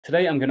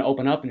Today I'm going to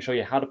open up and show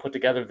you how to put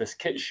together this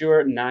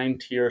Kitsure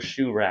 9-tier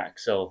shoe rack.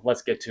 So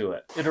let's get to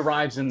it. It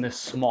arrives in this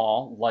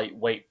small,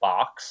 lightweight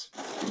box.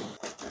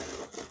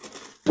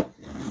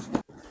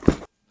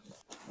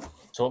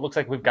 So it looks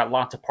like we've got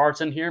lots of parts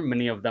in here.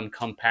 Many of them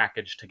come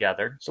packaged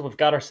together. So we've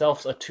got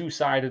ourselves a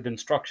two-sided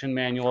instruction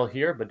manual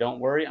here, but don't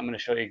worry, I'm going to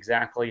show you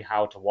exactly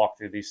how to walk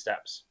through these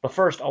steps. But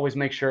first, always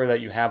make sure that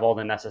you have all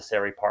the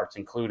necessary parts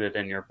included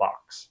in your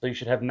box. So you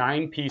should have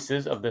 9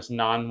 pieces of this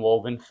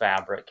non-woven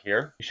fabric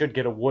here. You should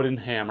get a wooden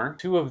hammer,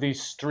 2 of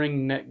these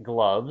string knit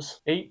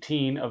gloves,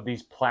 18 of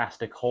these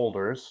plastic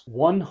holders,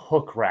 1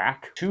 hook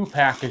rack, 2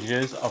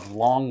 packages of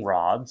long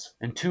rods,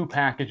 and 2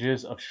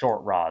 packages of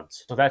short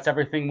rods. So that's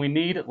everything we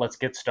need. Let's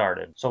get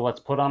started. So let's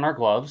put on our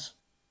gloves.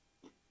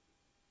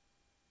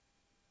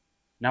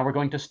 Now we're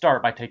going to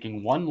start by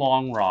taking 1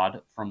 long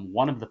rod from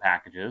one of the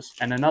packages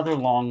and another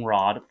long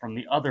rod from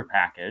the other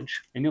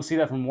package. And you'll see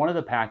that from one of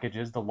the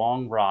packages, the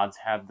long rods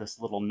have this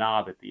little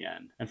knob at the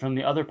end. And from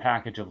the other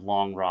package of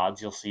long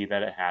rods, you'll see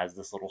that it has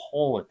this little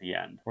hole at the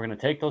end. We're going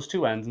to take those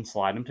 2 ends and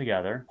slide them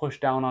together, push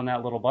down on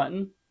that little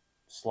button,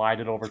 slide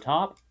it over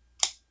top,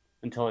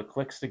 until it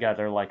clicks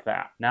together like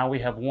that. Now we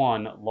have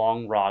 1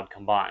 long rod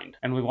combined.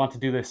 And we want to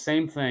do the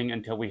same thing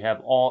until we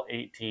have all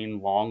 18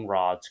 long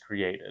rods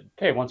created.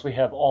 Okay, once we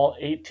have all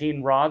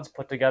 18 rods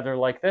put together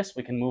like this,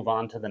 we can move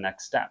on to the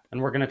next step. And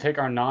we're going to take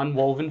our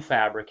non-woven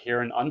fabric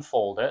here and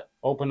unfold it,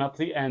 open up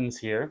the ends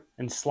here,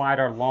 and slide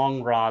our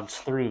long rods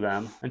through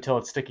them until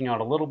it's sticking out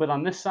a little bit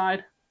on this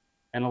side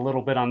and a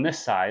little bit on this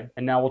side.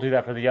 And now we'll do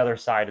that for the other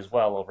side as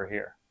well over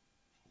here.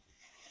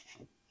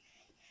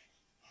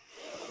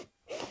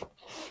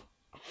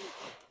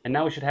 And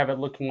now we should have it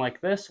looking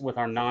like this with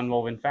our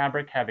non-woven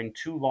fabric having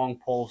 2 long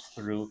pulls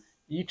through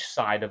each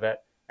side of it.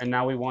 And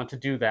now we want to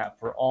do that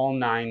for all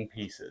 9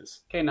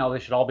 pieces. Okay, now they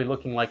should all be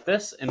looking like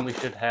this, and we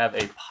should have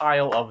a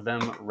pile of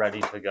them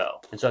ready to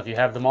go. And so if you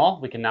have them all,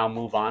 we can now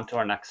move on to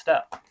our next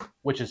step,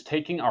 which is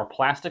taking our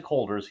plastic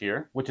holders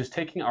here,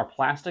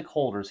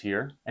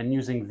 and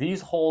using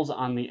these holes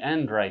on the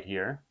end right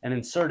here and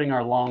inserting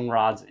our long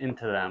rods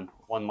into them,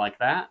 one like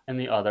that and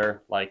the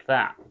other like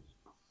that.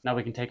 Now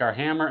we can take our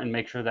hammer and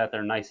make sure that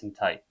they're nice and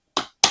tight.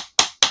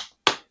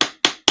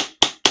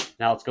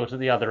 Now let's go to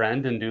the other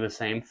end and do the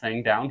same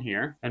thing down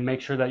here and make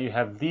sure that you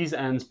have these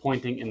ends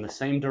pointing in the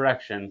same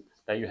direction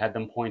that you had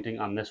them pointing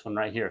on this one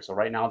right here. So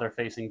right now they're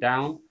facing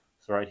down.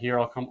 So right here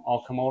I'll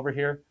come over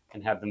here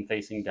and have them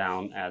facing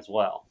down as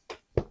well.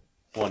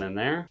 One in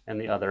there and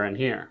the other in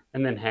here,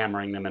 and then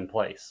hammering them in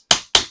place.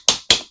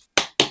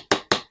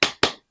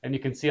 And you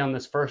can see on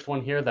this first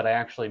one here that I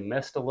actually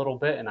missed a little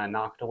bit and I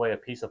knocked away a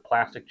piece of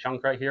plastic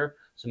chunk right here.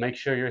 So make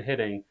sure you're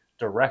hitting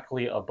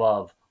directly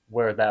above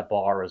where that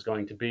bar is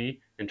going to be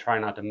and try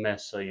not to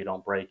miss so you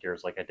don't break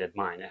yours like I did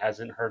mine. It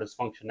hasn't hurt its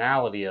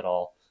functionality at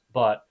all,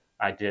 but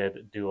I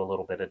did do a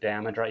little bit of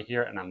damage right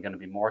here, and I'm going to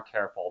be more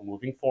careful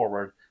moving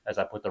forward as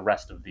I put the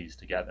rest of these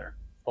together.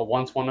 But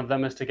once one of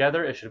them is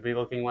together, it should be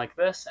looking like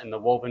this, and the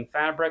woven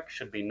fabric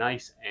should be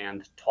nice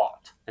and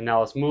taut. And now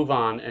let's move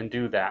on and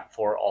do that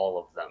for all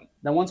of them.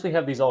 Now once we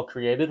have these all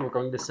created, we're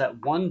going to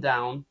set 1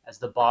 down as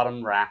the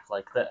bottom rack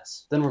like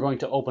this. Then we're going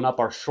to open up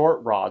our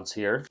short rods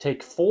here,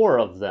 take 4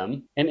 of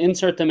them, and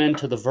insert them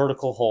into the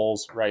vertical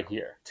holes right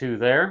here. 2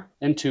 there,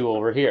 and 2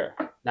 over here.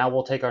 Now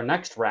we'll take our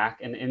next rack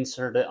and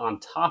insert it on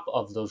top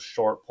of those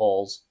short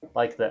poles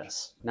like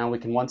this. Now we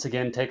can once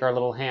again take our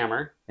little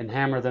hammer and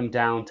hammer them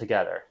down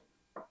together.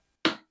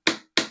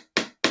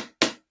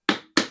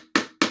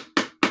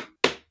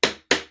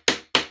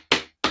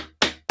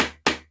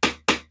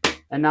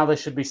 And now they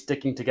should be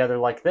sticking together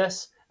like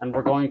this, and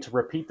we're going to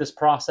repeat this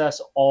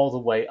process all the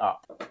way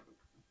up.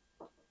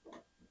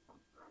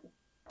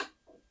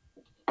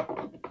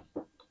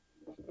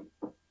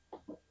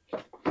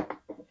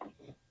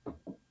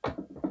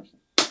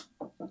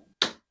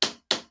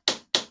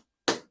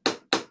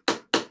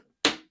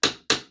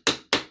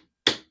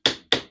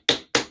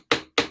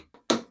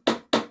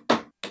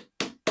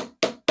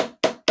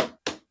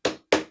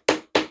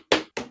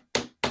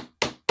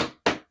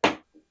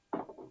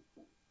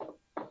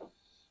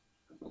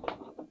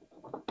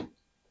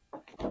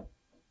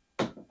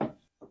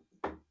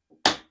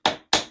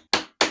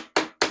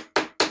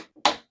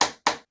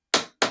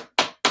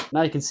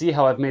 Now you can see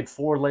how I've made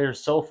 4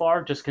 layers so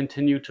far. Just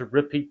continue to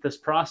repeat this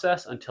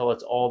process until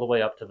it's all the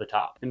way up to the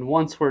top. And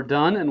once we're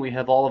done and we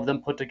have all of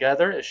them put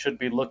together, it should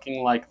be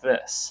looking like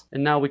this.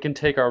 And now we can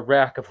take our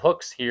rack of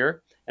hooks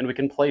here and we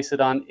can place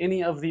it on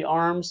any of the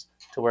arms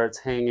to where it's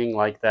hanging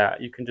like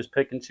that. You can just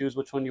pick and choose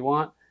which one you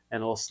want, and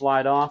it'll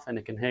slide off and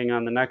it can hang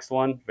on the next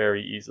one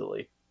very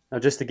easily. Now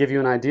just to give you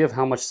an idea of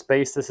how much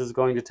space this is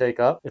going to take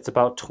up, it's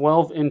about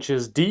 12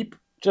 inches deep,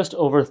 just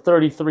over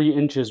 33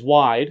 inches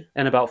wide,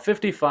 and about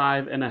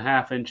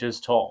 55.5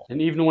 inches tall.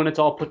 And even when it's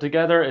all put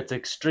together, it's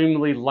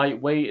extremely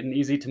lightweight and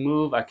easy to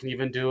move. I can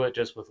even do it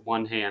just with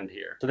one hand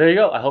here. So there you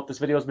go. I hope this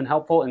video has been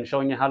helpful in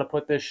showing you how to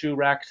put this shoe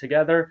rack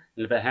together.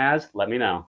 And if it has, let me know.